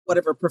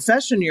whatever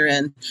profession you're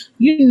in,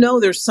 you know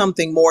there's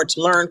something more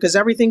to learn because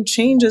everything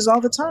changes all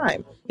the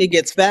time. It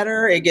gets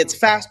better, it gets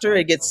faster,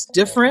 it gets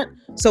different.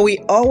 So we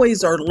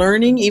always are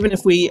learning. Even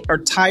if we are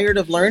tired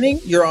of learning,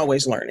 you're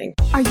always learning.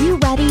 Are you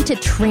ready to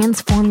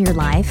transform your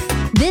life?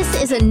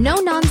 This is a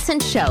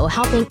no-nonsense show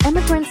helping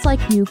immigrants like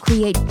you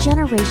create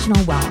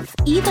generational wealth,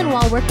 even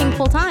while working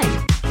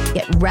full-time.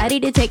 Get ready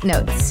to take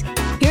notes.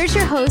 Here's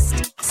your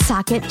host,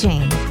 Saket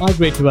Jain. My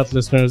Great to Wealth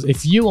listeners,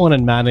 if you own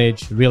and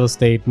manage real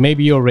estate,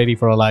 maybe you're ready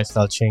for a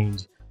lifestyle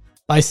change.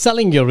 By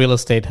selling your real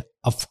estate,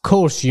 of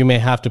course, you may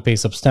have to pay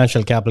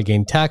substantial capital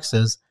gain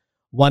taxes.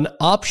 One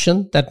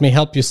option that may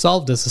help you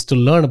solve this is to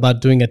learn about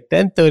doing a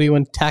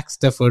 1031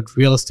 tax-deferred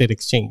real estate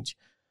exchange,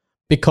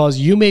 because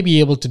you may be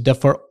able to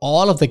defer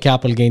all of the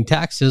capital gain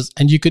taxes,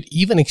 and you could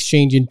even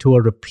exchange into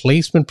a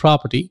replacement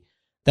property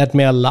that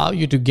may allow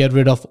you to get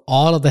rid of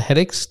all of the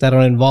headaches that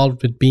are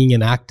involved with being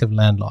an active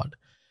landlord.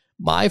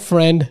 My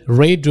friend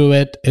Ray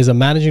Druitt is a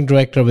managing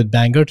director with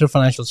Bangerter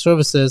Financial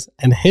Services,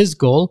 and his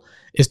goal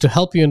is to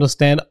help you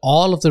understand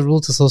all of the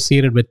rules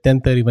associated with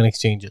 1031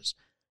 exchanges.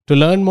 To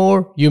learn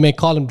more, you may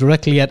call him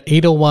directly at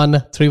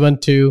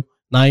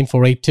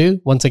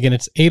 801-312-9482. Once again,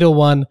 it's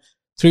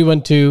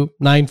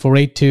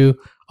 801-312-9482,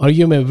 or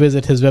you may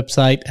visit his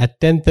website at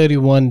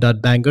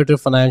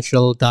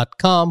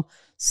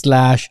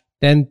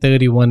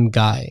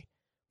 1031.bangerterfinancial.com/1031guy.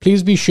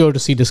 Please be sure to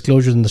see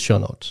disclosures in the show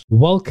notes.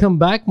 Welcome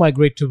back, my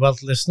Great to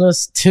Wealth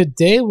listeners.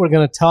 Today, we're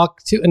going to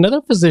talk to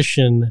another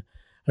physician.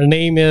 Her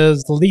name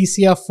is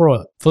Felecia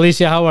Froe.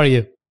 Felecia, how are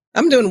you?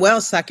 I'm doing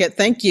well, Saket.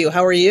 Thank you.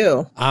 How are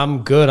you?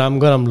 I'm good. I'm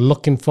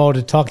looking forward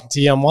to talking to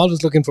you. I'm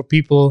always looking for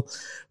people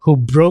who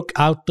broke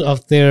out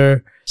of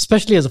their,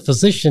 especially as a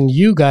physician,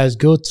 you guys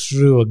go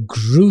through a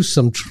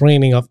gruesome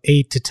training of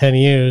 8 to 10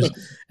 years,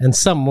 and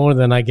some more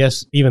than, I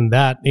guess, even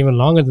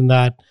longer than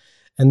that.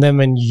 And then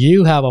when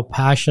you have a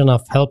passion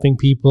of helping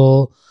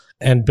people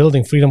and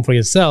building freedom for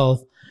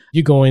yourself,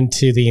 you go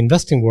into the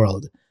investing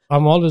world.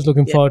 I'm always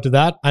looking forward to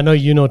that. I know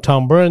you know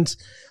Tom Burns,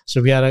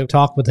 so we had a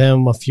talk with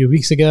him a few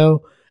weeks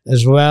ago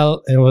as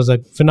well. It was a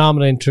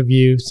phenomenal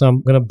interview, so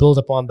I'm going to build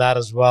upon that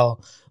as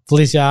well.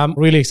 Felecia, I'm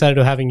really excited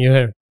to having you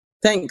here.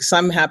 Thanks.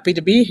 I'm happy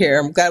to be here.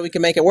 I'm glad we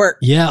can make it work.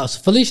 Yeah.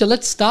 So Felecia,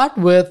 let's start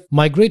with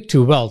migrate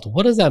to wealth.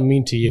 What does that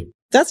mean to you?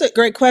 That's a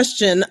great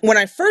question. When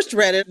I first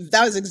read it,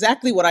 that was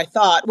exactly what I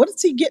thought. What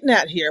is he getting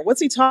at here? What's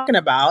he talking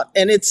about?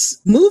 And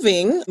it's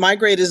moving.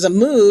 Migrate is a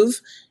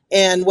move.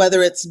 And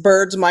whether it's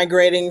birds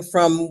migrating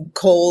from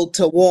cold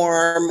to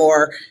warm,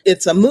 or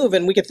it's a move,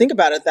 and we could think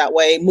about it that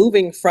way,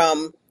 moving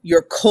from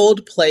your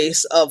cold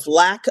place of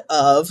lack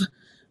of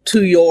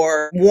to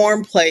your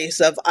warm place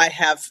of I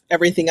have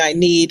everything I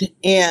need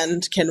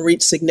and can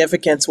reach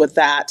significance with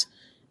that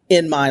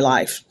in my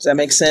life. Does that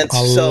make sense?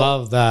 I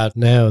love that.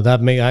 No,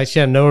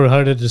 actually, I've never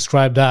heard it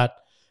described that.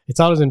 It's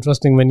always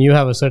interesting when you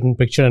have a certain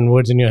picture and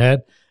words in your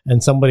head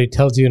and somebody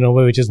tells you in a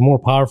way which is more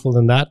powerful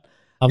than that.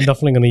 I'm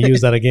definitely going to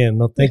use that again.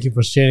 No, thank you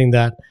for sharing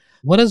that.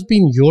 What has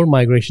been your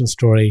migration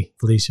story,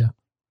 Felecia?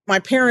 My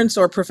parents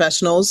are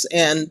professionals,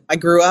 and I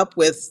grew up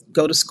with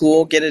go to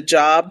school, get a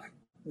job,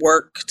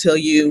 work till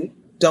you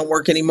don't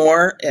work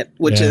anymore,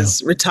 which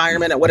is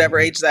retirement at whatever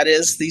age that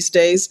is these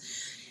days.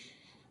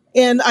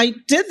 And I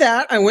did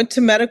that. I went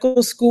to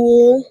medical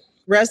school,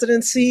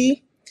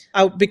 residency.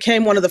 I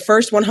became one of the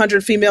first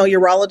 100 female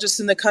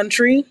urologists in the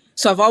country.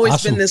 So I've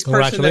always been this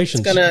person that's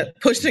going to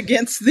push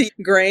against the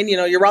grain. You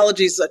know,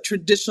 urology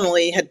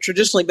had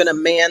traditionally been a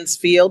man's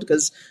field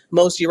because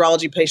most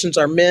urology patients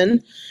are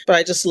men, but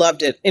I just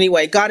loved it.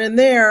 Anyway, got in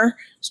there,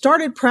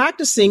 started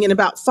practicing, and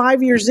about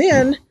 5 years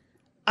in,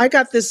 I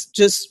got this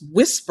just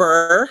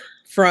whisper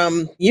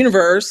from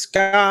universe,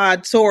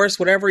 God, source,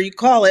 whatever you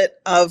call it,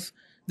 of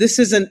this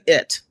isn't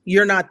it.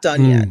 You're not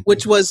done yet,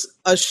 which was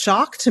a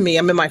shock to me.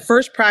 I'm in my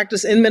first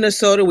practice in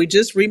Minnesota. We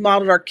just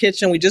remodeled our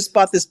kitchen. We just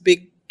bought this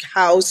big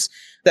house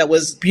that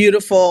was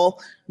beautiful.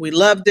 We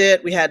loved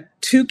it. We had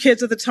 2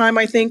 kids at the time,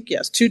 I think.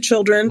 Yes, 2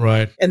 children.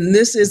 Right. And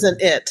this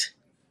isn't it.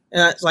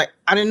 And I was like,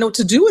 I didn't know what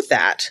to do with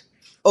that.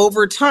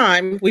 Over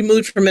time, we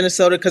moved from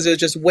Minnesota because it was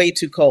just way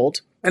too cold.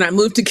 And I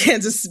moved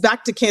to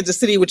back to Kansas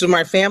City, which is where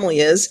my family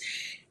is.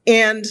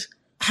 And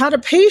had a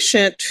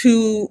patient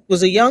who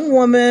was a young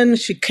woman.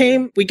 She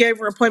came, we gave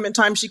her appointment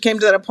time. She came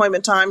to that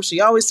appointment time. She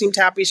always seemed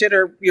happy. She had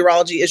her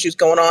urology issues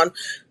going on,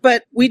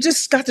 but we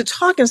just got to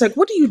talk, and I was like,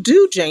 what do you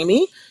do,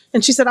 Jamie?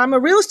 And she said, I'm a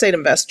real estate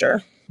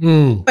investor.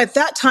 At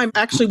that time,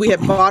 actually, we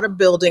had bought a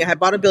building. I had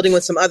bought a building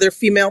with some other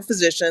female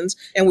physicians,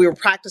 and we were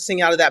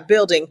practicing out of that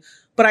building,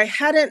 but I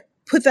hadn't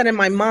put that in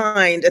my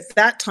mind at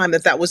that time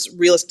that was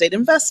real estate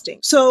investing.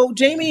 So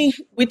Jamie,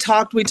 we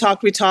talked.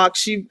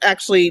 She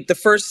actually, the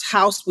first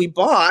house we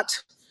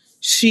bought,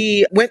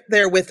 she went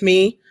there with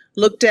me,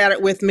 looked at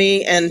it with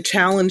me, and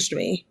challenged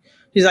me.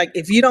 She's like,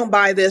 if you don't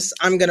buy this,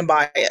 I'm going to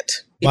buy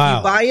it. If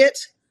you buy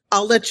it,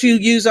 I'll let you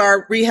use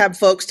our rehab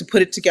folks to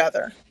put it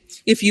together.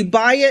 If you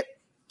buy it,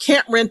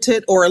 can't rent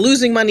it, or are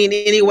losing money in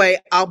any way,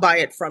 I'll buy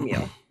it from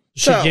you.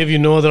 She gave you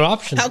no other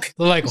option. How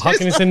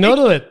can you say no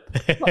to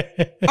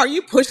it? Are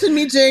you pushing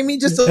me, Jamie,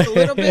 just a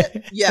little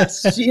bit?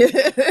 Yes, she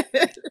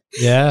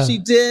Yeah. She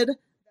did. That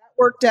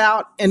worked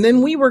out. And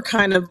then we were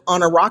kind of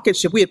on a rocket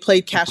ship. We had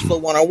played Cash Flow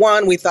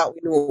 101. We thought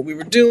we knew what we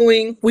were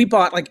doing. We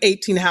bought like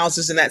 18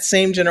 houses in that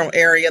same general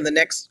area in the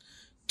next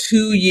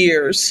 2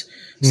 years.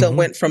 So it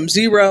went from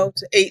 0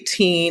 to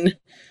 18,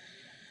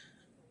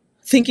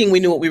 thinking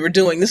we knew what we were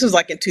doing. This was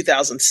like in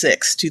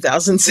 2006,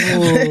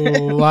 2007.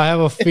 Oh, I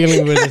have a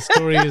feeling where the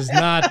story is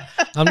not,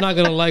 I'm not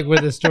going to like where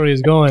the story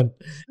is going.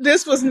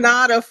 This was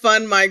not a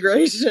fun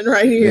migration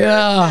right here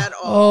at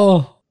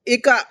all. Oh.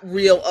 It got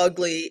real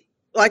ugly.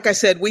 Like I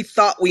said, we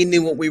thought we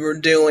knew what we were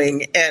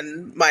doing.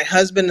 And my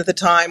husband at the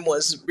time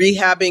was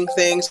rehabbing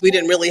things. We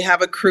didn't really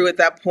have a crew at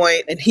that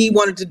point. And he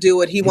wanted to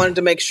do it. He wanted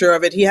to make sure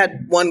of it. He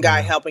had one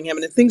guy helping him.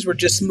 And things were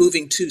just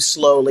moving too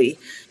slowly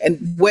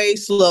and way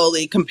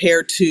slowly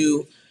compared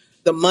to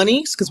the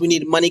monies, because we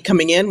needed money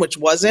coming in, which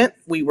wasn't.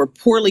 We were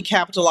poorly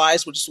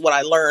capitalized, which is what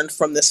I learned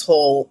from this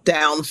whole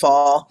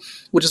downfall,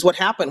 which is what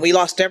happened. We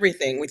lost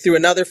everything. We threw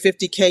another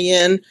 $50K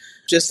in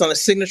just on a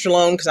signature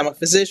loan because I'm a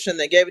physician.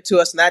 They gave it to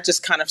us, and that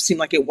just kind of seemed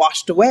like it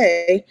washed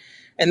away.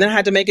 And then I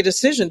had to make a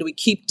decision. Do we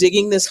keep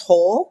digging this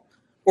hole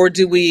or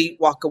do we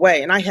walk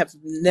away? And I have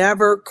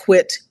never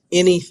quit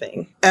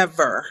anything,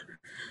 ever.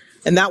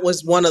 And that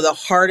was one of the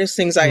hardest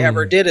things I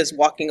ever did, is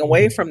walking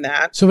away from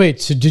that. So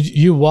wait, so did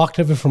you walked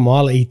away from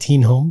all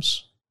 18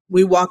 homes?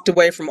 We walked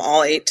away from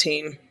all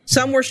 18.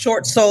 Some were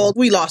short sold.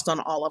 We lost on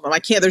all of them.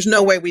 There's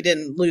no way we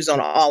didn't lose on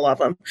all of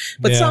them.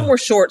 But some were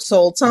short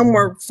sold. Some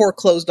were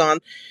foreclosed on.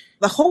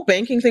 The whole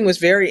banking thing was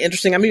very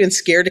interesting. I'm even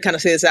scared to kind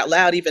of say this out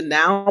loud even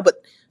now, but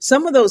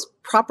some of those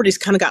properties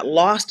kind of got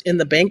lost in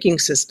the banking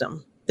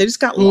system. They just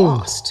got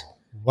lost.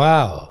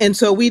 Wow. And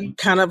so we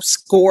kind of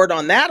scored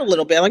on that a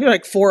little bit.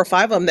 Like 4 or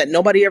 5 of them that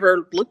nobody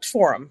ever looked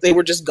for them. They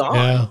were just gone.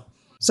 Yeah.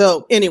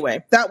 So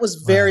anyway, that was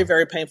very,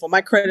 very painful. My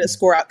credit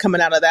score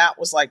coming out of that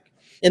was like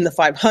in the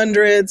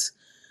 500s.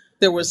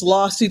 There was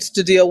lawsuits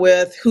to deal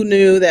with. Who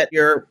knew that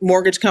your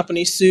mortgage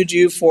company sued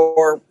you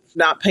for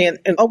not paying?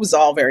 And it was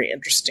all very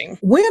interesting.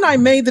 When I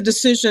made the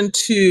decision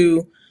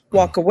to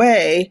walk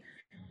away,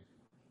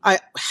 I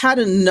had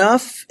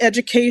enough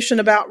education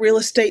about real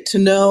estate to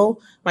know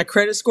my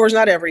credit score is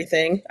not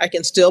everything. I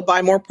can still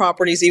buy more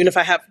properties even if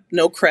I have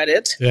no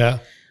credit. Yeah.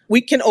 We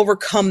can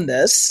overcome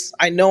this.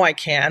 I know I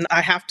can.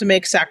 I have to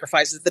make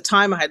sacrifices. At the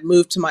time, I had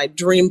moved to my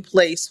dream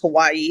place,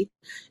 Hawaii,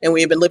 and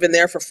we had been living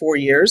there for 4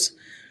 years.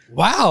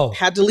 Wow.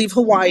 Had to leave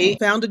Hawaii,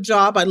 found a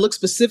job. I looked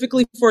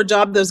specifically for a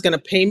job that was going to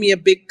pay me a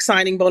big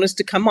signing bonus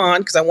to come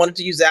on because I wanted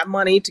to use that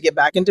money to get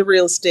back into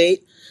real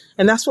estate.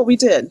 And that's what we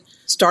did.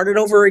 Started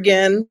over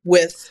again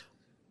with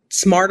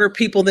smarter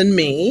people than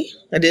me.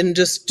 I didn't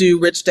just do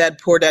Rich Dad,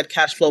 Poor Dad,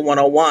 Cash Flow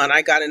 101.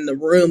 I got in the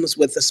rooms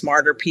with the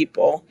smarter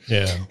people.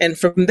 Yeah. And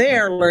from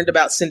there, learned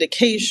about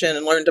syndication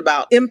and learned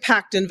about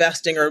impact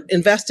investing, or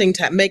investing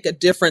to make a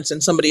difference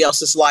in somebody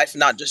else's life,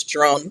 not just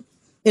your own.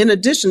 In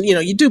addition,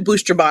 you do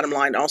boost your bottom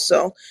line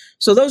also.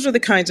 So those are the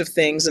kinds of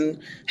things,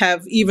 and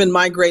have even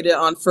migrated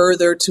on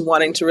further to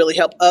wanting to really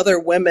help other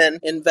women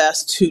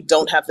invest who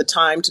don't have the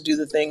time to do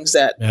the things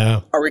that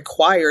are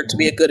required to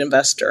be a good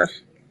investor.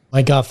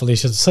 My God,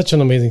 Felecia, it's such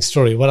an amazing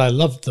story. What I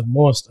loved the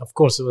most, of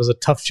course, it was a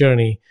tough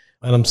journey.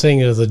 And I'm saying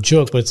it as a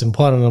joke, but it's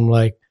important. I'm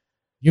like,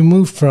 you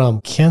moved from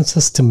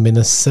Kansas to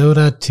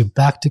Minnesota to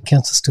back to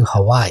Kansas to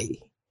Hawaii.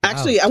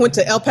 Actually, wow. I went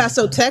to El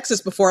Paso,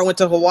 Texas before I went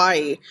to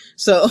Hawaii.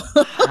 So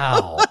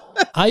wow.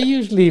 I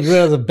usually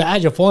wear the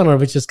badge of honor,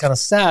 which is kind of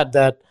sad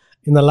that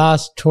in the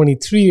last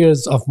 23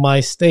 years of my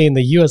stay in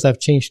the U.S.,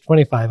 I've changed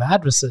 25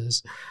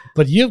 addresses.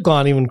 But you've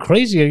gone even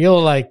crazier.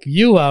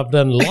 You have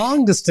done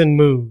long distance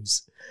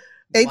moves.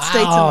 8 states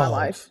in my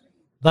life.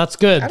 That's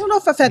good. I don't know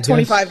if I've had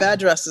 25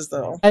 addresses,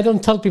 though. I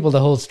don't tell people the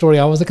whole story.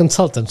 I was a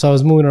consultant, so I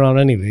was moving around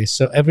anyway.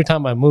 So every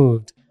time I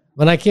moved,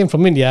 when I came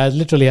from India, I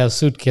literally had a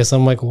suitcase.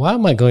 I'm like, why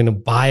am I going to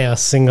buy a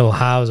single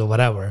house or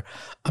whatever?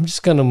 I'm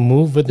just going to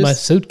move with my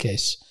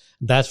suitcase.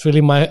 That's really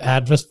my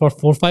address for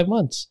 4 or 5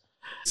 months.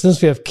 Since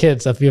we have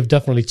kids, we have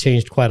definitely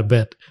changed quite a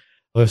bit.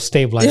 We've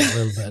stabilized a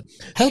little bit.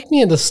 Help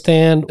me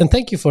understand, and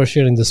thank you for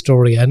sharing the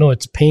story. I know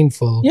it's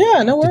painful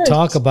to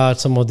talk about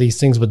some of these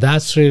things, but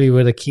that's really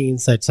where the key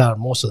insights are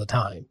most of the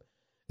time.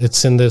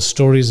 It's in the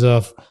stories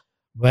of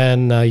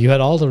when you had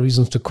all the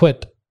reasons to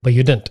quit, but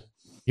you didn't.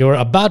 You were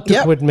about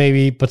to quit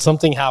maybe, but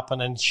something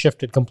happened and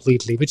shifted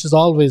completely, which is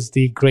always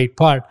the great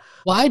part.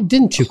 Why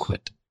didn't you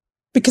quit?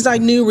 Because I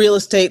knew real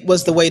estate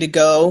was the way to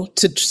go,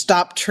 to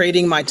stop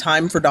trading my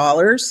time for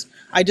dollars.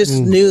 I just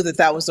knew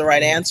that was the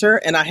right answer,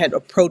 and I had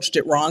approached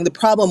it wrong. The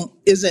problem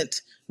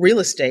isn't real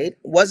estate,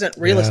 wasn't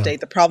real estate.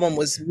 The problem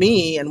was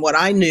me and what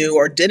I knew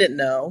or didn't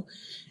know.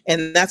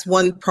 And that's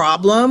one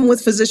problem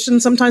with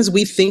physicians. Sometimes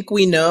we think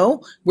we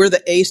know. We're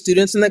the A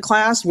students in the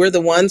class.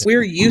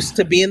 We're used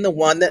to being the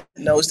one that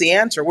knows the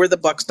answer. We're the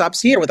buck stops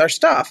here with our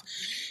stuff.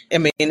 I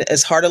mean,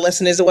 as hard a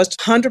lesson as it was,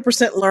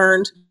 100%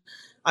 learned.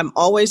 I'm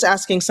always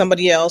asking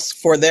somebody else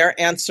for their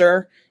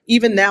answer.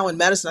 Even now in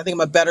medicine, I think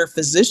I'm a better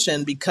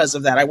physician because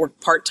of that. I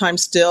work part-time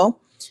still.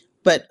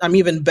 but I'm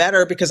even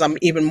better because I'm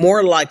even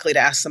more likely to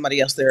ask somebody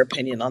else their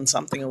opinion on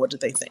something and what do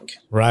they think.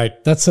 Right.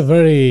 That's a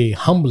very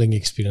humbling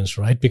experience,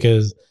 right?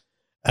 Because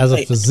as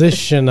a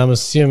physician, I'm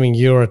assuming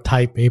you're a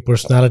type A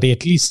personality,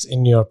 at least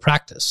in your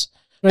practice.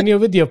 When you're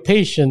with your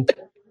patient,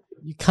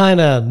 you kind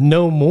of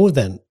know more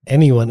than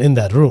anyone in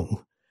that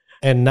room.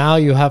 And now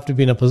you have to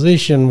be in a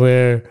position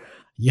where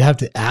you have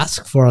to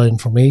ask for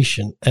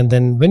information. And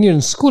then when you're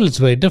in school, it's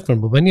very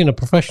different. But when you're in a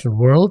professional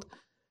world,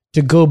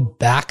 to go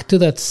back to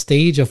that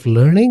stage of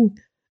learning,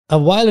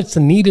 while it's a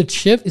needed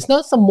shift, it's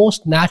not the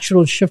most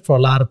natural shift for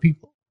a lot of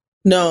people.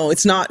 No,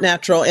 it's not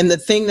natural. And the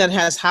thing that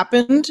has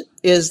happened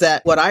is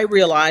that what I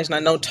realized, and I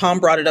know Tom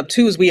brought it up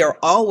too, is we are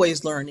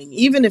always learning.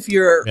 Even if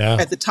you're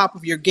at the top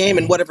of your game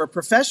in whatever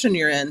profession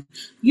you're in,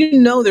 you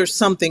know there's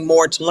something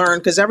more to learn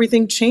because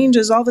everything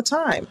changes all the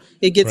time.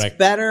 It gets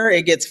better,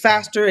 it gets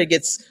faster, it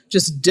gets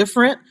just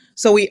different.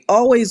 So we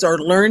always are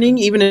learning,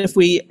 even if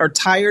we are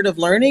tired of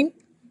learning.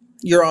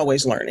 You're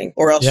always learning,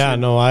 or else. Yeah,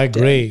 no, I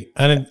agree.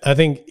 And I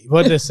think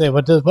what they say,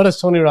 what does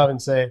Tony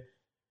Robbins say?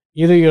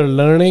 Either you're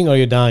learning or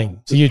you're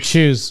dying. So you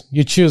choose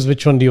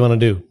which one do you want to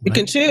do. Right? You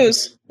can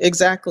choose.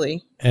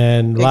 Exactly.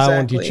 And why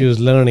won't you choose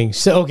learning?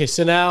 So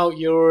now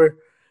you're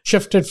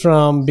shifted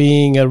from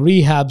being a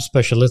rehab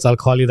specialist, I'll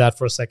call you that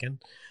for a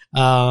second,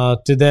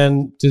 to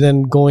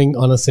then going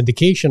on a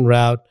syndication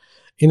route.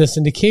 In a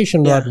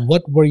syndication route,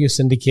 what were you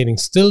syndicating?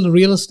 Still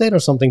real estate or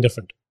something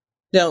different?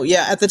 No,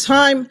 at the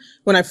time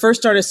when I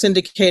first started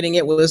syndicating,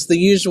 it was the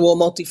usual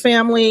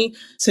multifamily,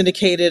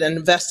 syndicated and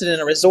invested in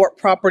a resort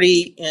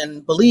property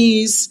in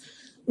Belize.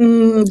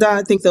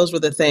 I think those were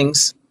the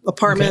things.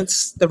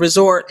 Apartments, the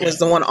resort was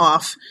the one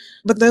off.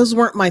 But those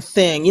weren't my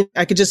thing.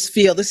 I could just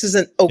feel this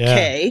isn't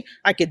okay. Yeah.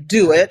 I could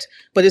do it,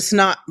 but it's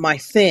not my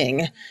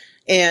thing.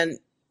 And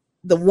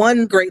the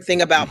one great thing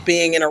about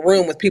being in a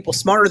room with people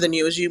smarter than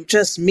you is you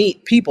just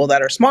meet people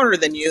that are smarter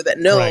than you that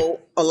know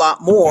a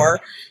lot more.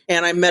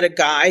 And I met a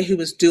guy who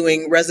was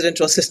doing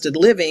residential assisted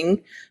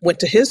living, went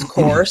to his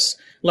course,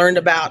 learned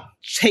about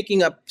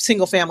taking a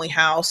single family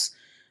house,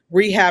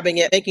 rehabbing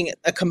it, making it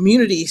a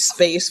community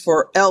space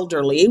for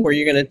elderly where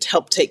you're going to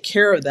help take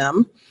care of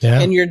them. Yeah.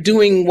 And you're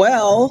doing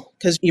well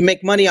because you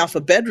make money off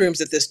of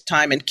bedrooms at this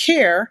time and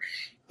care.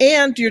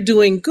 And you're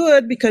doing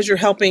good because you're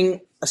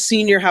helping a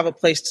senior have a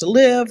place to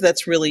live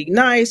that's really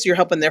nice. You're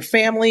helping their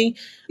family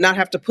not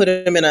have to put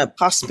them in a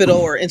hospital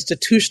or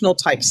institutional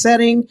type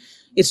setting.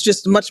 It's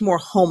just much more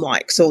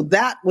home-like. So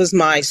that was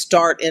my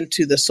start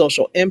into the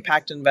social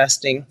impact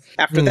investing.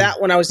 After that,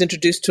 when I was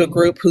introduced to a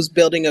group who's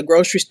building a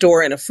grocery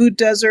store in a food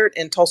desert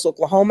in Tulsa,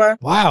 Oklahoma.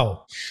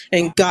 Wow.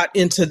 And got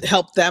into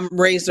help them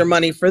raise their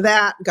money for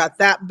that, got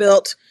that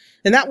built.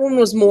 And that one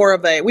was more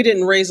of we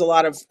didn't raise a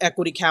lot of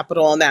equity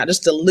capital on that,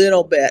 just a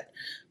little bit,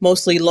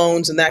 mostly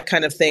loans and that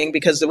kind of thing,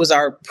 because it was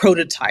our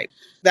prototype.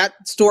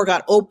 That store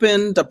got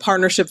opened, the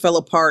partnership fell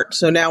apart.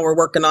 So now we're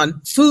working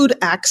on food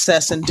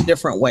access in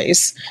different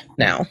ways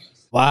now.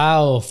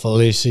 Wow,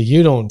 Felecia,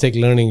 you don't take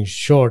learning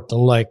short.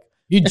 Like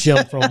you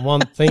jump from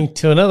one thing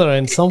to another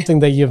and something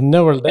that you've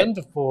never done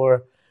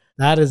before.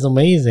 That is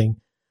amazing.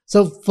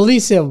 So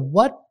Felecia,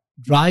 what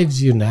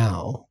drives you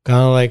now?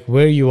 Kind of like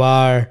where you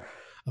are.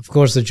 Of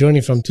course, the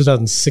journey from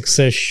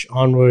 2006-ish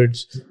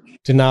onwards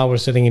to now we're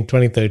sitting in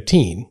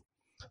 2013.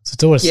 So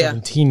it's over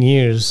 17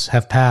 years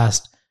have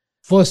passed.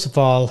 First of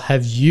all,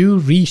 have you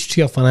reached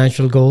your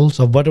financial goals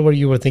or whatever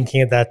you were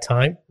thinking at that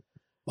time?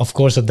 Of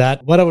course,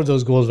 whatever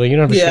those goals were, you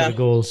don't have to share the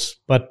goals,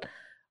 but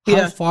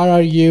how far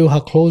are you?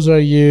 How close are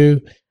you?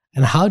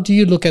 And how do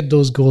you look at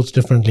those goals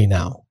differently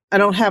now? I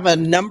don't have a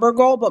number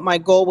goal, but my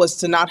goal was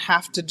to not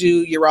have to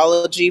do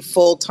urology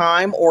full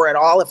time or at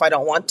all if I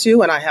don't want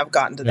to. And I have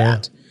gotten to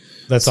that.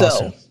 That's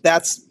awesome.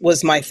 That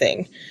was my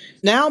thing.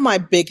 Now my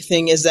big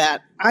thing is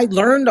that I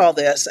learned all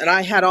this and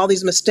I had all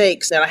these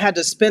mistakes and I had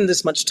to spend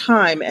this much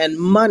time and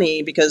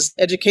money because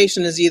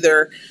education is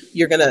either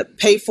you're going to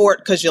pay for it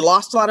because you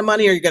lost a lot of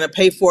money or you're going to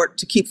pay for it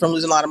to keep from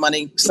losing a lot of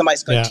money.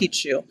 Somebody's going to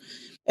teach you.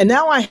 And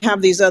now I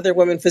have these other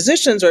women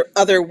physicians or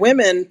other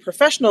women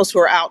professionals who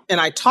are out and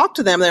I talk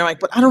to them and they're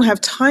like, but I don't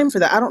have time for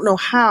that. I don't know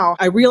how.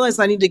 I realize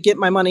I need to get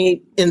my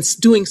money in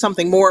doing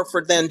something more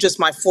than just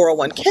my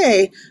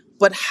 401k,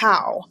 but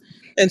how?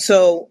 And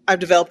so I've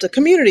developed a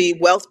community,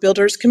 wealth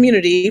builders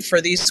community for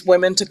these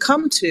women to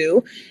come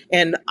to.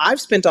 And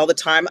I've spent all the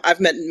time, I've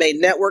made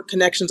network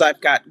connections.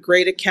 I've got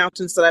great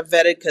accountants that I've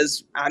vetted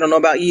because I don't know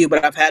about you,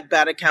 but I've had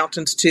bad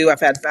accountants too. I've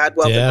had bad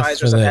wealth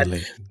advisors. I've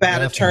had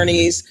bad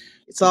attorneys.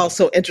 It's all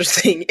so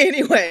interesting.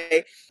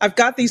 Anyway, I've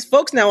got these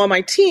folks now on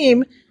my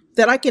team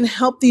that I can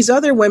help these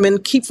other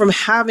women keep from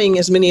having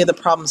as many of the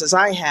problems as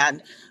I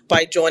had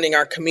by joining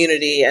our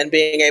community and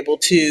being able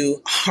to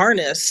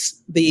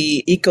harness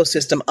the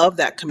ecosystem of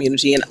that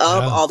community and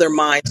of all their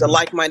minds, the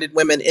like-minded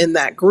women in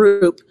that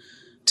group,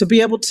 to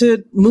be able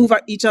to move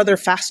each other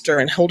faster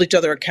and hold each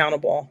other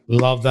accountable.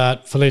 Love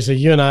that. Felecia,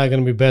 you and I are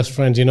going to be best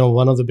friends. You know,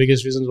 one of the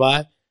biggest reasons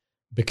why?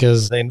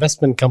 Because the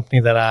investment company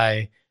that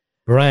I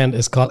ran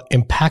is called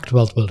Impact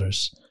Wealth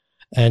Builders.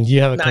 And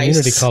you have a Nice.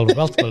 community called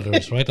Wealth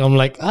Builders, right? I'm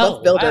like, oh,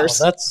 Wealth Builders.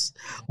 wow,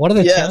 what are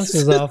the Yes.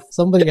 chances of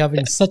somebody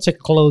having such a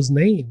close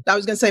name? I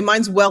was going to say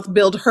mine's Wealth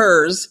Build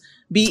Hers,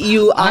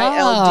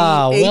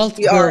 BUILDHERS. Wealth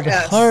Build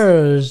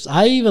Hers.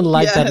 I even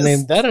like that Yes.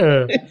 name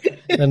better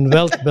than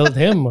Wealth Build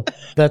Him.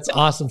 That's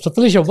awesome. So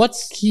Felecia,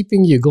 what's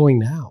keeping you going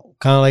now?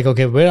 Kind of like,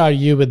 okay, where are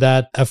you with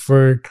that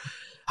effort?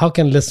 How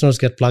can listeners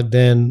get plugged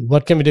in?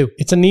 What can we do?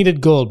 It's a needed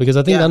goal because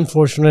I think,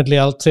 unfortunately,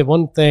 I'll say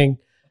one thing.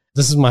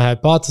 This is my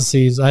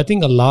hypothesis. I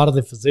think a lot of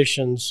the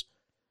physicians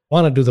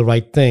want to do the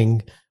right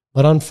thing,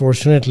 but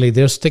unfortunately,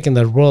 they're stuck in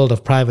that world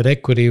of private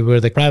equity where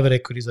the private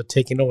equities are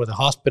taking over the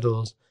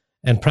hospitals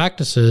and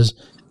practices,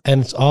 and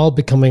it's all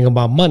becoming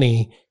about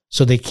money,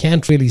 so they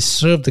can't really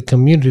serve the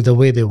community the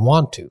way they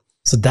want to.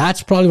 So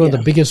that's probably one of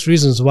the biggest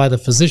reasons why the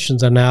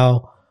physicians are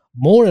now,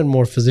 more and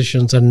more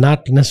physicians are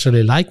not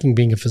necessarily liking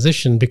being a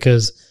physician,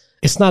 because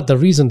it's not the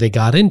reason they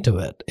got into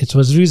it. It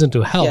was reason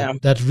to help. Yeah.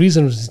 That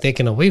reason was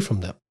taken away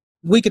from them.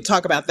 We could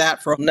talk about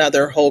that for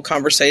another whole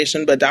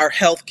conversation, but our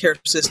healthcare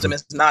system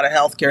is not a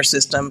healthcare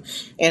system.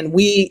 And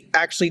we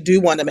actually do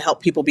want to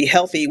help people be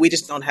healthy. We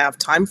just don't have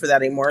time for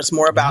that anymore. It's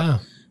more about,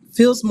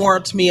 feels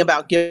more to me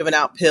about giving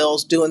out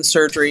pills, doing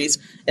surgeries,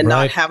 and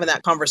not having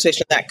that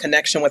conversation, that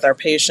connection with our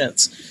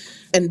patients.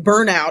 And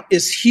burnout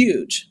is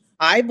huge.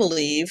 I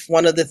believe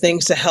one of the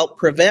things to help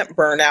prevent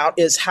burnout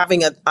is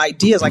having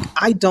ideas like,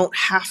 I don't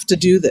have to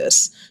do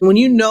this. When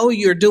you know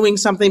you're doing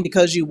something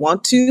because you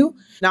want to,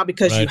 not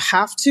because you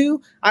have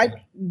to,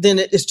 then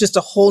it's just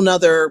a whole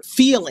nother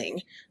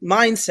feeling,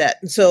 mindset.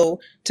 And so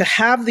to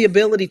have the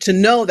ability to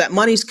know that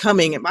money's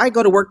coming, if I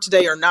go to work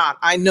today or not,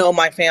 I know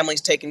my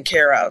family's taken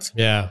care of.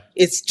 Yeah.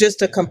 It's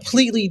just a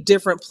completely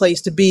different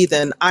place to be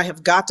than I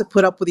have got to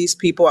put up with these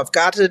people. I've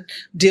got to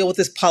deal with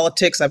this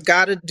politics. I've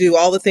got to do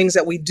all the things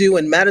that we do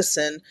in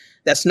medicine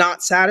that's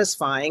not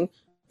satisfying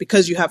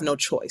because you have no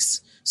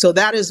choice. So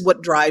that is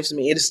what drives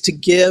me. It is to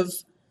give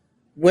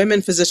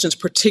women physicians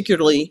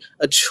particularly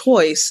a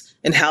choice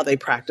in how they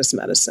practice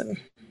medicine.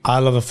 I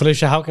love it.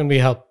 Felecia, how can we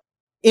help?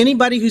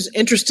 Anybody who's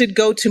interested,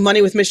 go to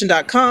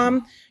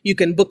moneywithmission.com. You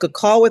can book a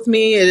call with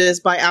me. It is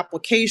by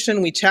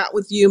application. We chat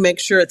with you, make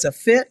sure it's a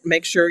fit,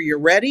 make sure you're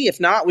ready. If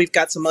not, we've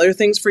got some other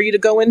things for you to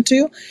go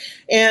into.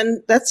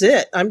 And that's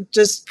it. I'm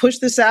just push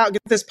this out,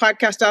 get this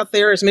podcast out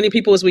there, as many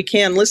people as we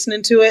can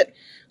listening to it.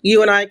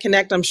 You and I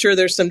connect. I'm sure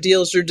there's some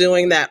deals you're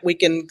doing that we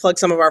can plug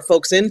some of our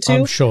folks into.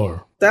 I'm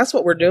sure. That's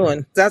what we're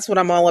doing. That's what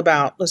I'm all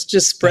about. Let's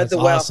just spread the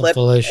wealth. Awesome,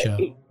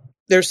 Felecia.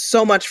 There's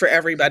so much for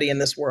everybody in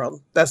this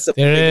world. That's the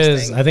there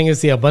biggest is. thing. I think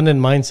it's the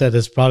abundant mindset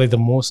is probably the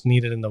most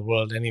needed in the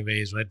world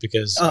anyways, right?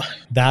 Because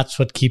that's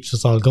what keeps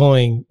us all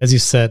going. As you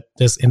said,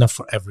 there's enough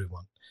for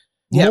everyone.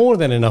 Yep. More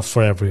than enough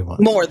for everyone.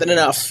 More than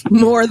enough.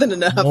 More than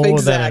enough. More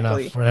exactly.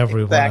 than enough for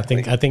everyone.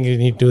 Exactly. I think you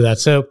need to do that.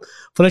 So,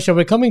 Felecia,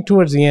 we're coming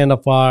towards the end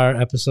of our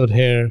episode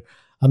here.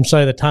 I'm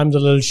sorry, the time's a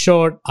little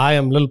short. I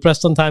am a little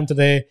pressed on time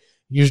today.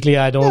 Usually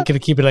I don't get to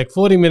keep it like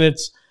 40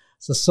 minutes.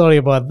 So sorry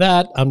about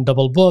that. I'm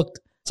double booked.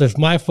 So it's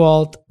my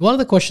fault. One of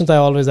the questions I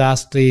always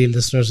ask the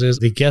listeners is,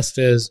 the guest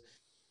is,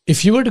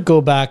 if you were to go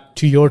back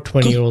to your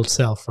 20-year-old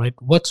self, right,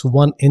 what's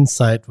one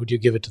insight would you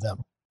give it to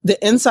them? The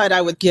insight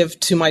I would give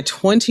to my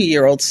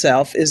 20-year-old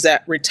self is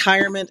that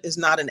retirement is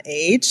not an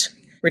age.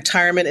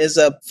 Retirement is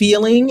a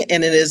feeling,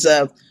 and it is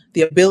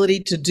the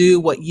ability to do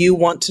what you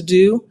want to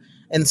do.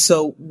 And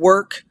so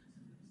work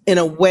in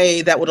a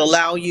way that would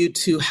allow you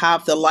to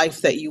have the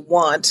life that you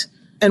want.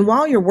 And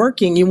while you're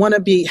working, you want to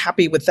be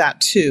happy with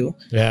that too.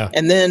 Yeah.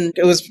 And then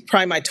it was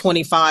probably my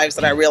 25s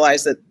that I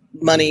realized that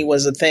money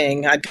was a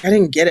thing. I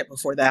didn't get it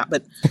before that,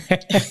 but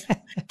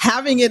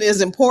having it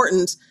is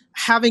important.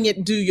 Having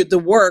it do the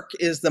work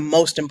is the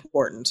most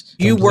important.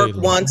 You work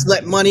once,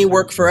 let money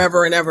work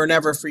forever and ever and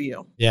ever for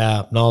you.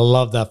 Yeah, no, I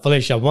love that.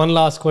 Felecia, one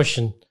last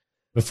question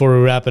before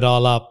we wrap it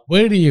all up.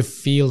 Where do you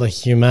feel that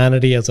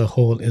humanity as a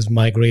whole is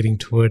migrating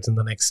towards in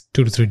the next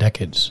 2 to 3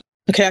 decades?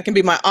 Okay, I can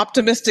be my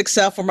optimistic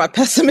self or my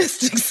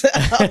pessimistic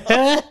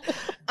self.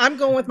 I'm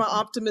going with my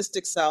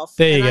optimistic self.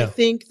 There you go. I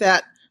think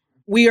that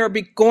we are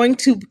going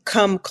to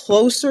come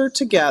closer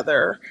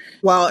together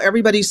while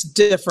everybody's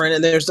different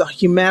and there's a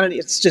humanity.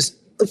 It's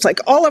like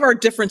all of our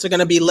differences are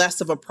going to be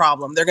less of a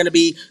problem. They're going to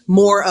be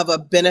more of a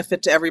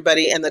benefit to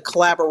everybody, and the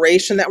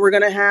collaboration that we're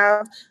going to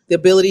have, the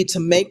ability to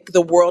make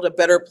the world a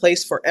better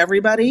place for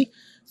everybody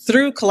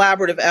through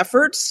collaborative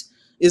efforts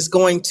is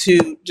going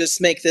to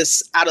just make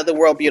this out of the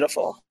world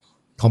beautiful.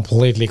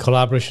 Completely.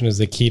 Collaboration is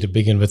the key to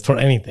begin with for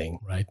anything,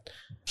 right?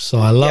 So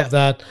I love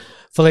that.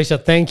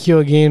 Felecia, thank you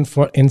again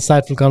for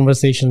insightful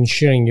conversation and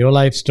sharing your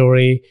life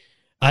story.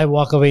 I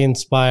walk away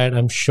inspired.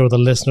 I'm sure the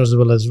listeners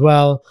will as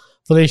well.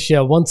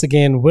 Felecia, once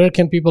again, where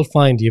can people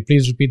find you?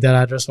 Please repeat that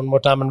address one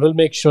more time, and we'll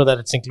make sure that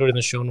it's included in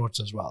the show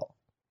notes as well.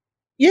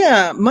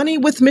 Yeah,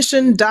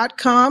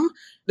 moneywithmission.com.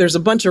 There's a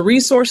bunch of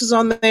resources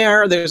on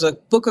there. There's a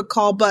book a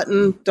call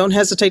button. Don't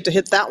hesitate to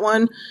hit that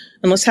one.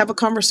 And let's have a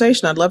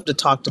conversation. I'd love to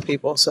talk to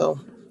people, so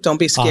don't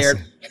be scared.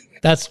 Awesome.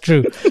 That's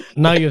true.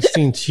 Now you've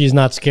seen she's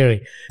not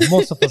scary.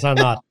 Most of us are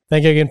not.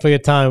 Thank you again for your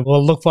time.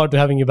 We'll look forward to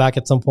having you back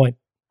at some point.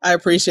 I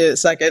appreciate it,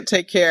 Saket.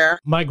 Take care.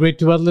 My great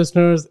to wealth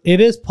listeners,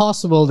 it is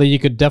possible that you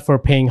could defer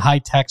paying high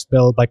tax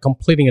bill by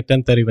completing a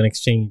 1031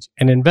 exchange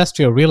and invest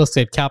your real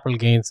estate capital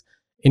gains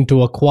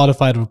into a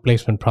qualified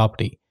replacement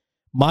property.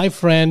 My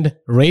friend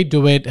Ray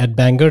DeWitt at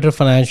Bangerter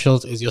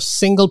Financials is your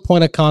single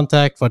point of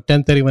contact for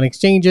 1031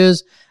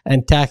 exchanges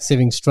and tax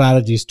saving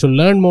strategies. To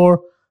learn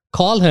more,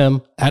 call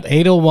him at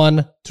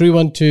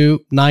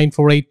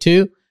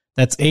 801-312-9482.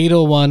 That's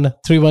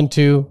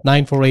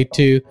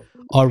 801-312-9482.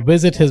 Or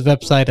visit his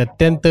website at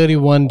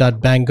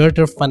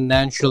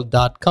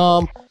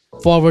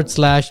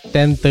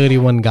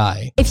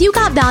 1031.bangerterfinancial.com/1031guy. If you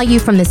got value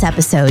from this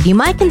episode, you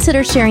might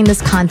consider sharing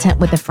this content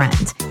with a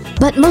friend.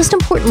 But most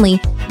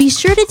importantly, be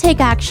sure to take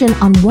action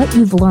on what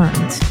you've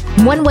learned.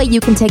 One way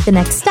you can take the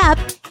next step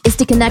is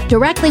to connect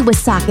directly with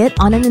Saket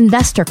on an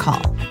investor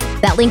call.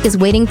 That link is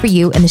waiting for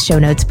you in the show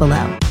notes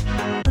below.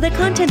 The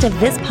content of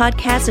this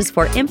podcast is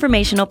for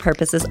informational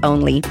purposes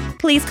only.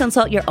 Please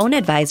consult your own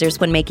advisors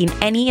when making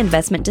any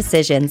investment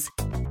decisions.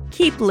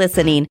 Keep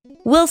listening.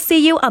 We'll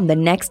see you on the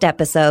next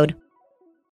episode.